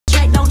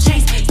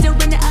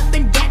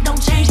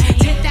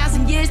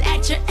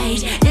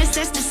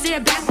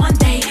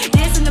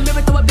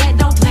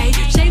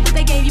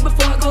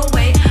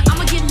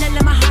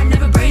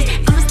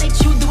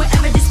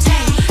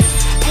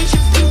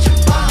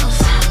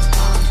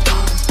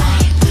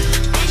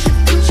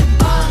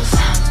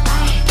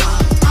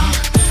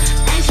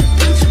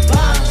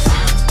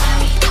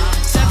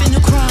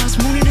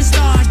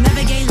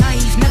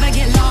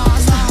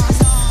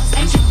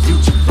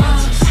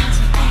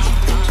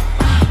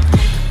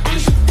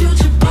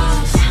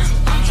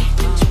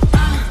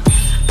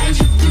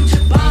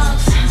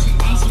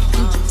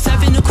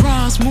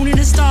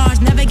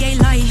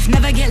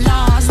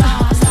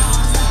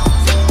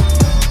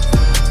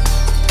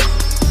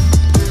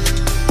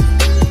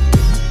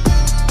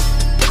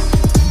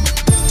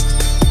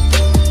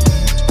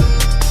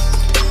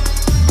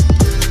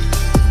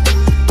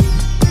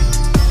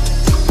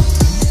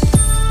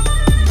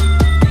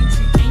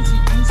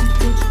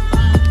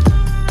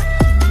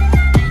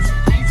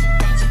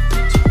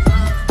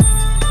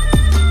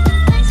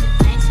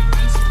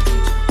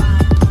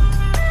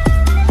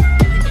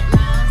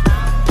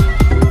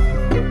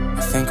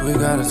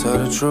gotta tell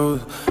the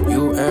truth.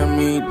 You and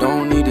me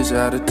don't need this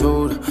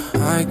attitude.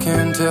 I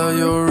can tell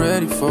you're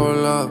ready for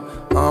love.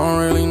 I don't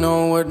really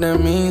know what that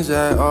means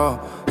at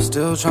all.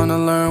 Still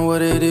tryna learn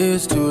what it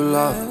is to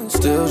love.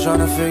 Still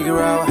tryna figure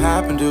out what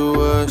happened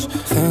to us.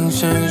 Things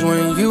changed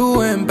when you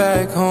went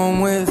back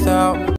home without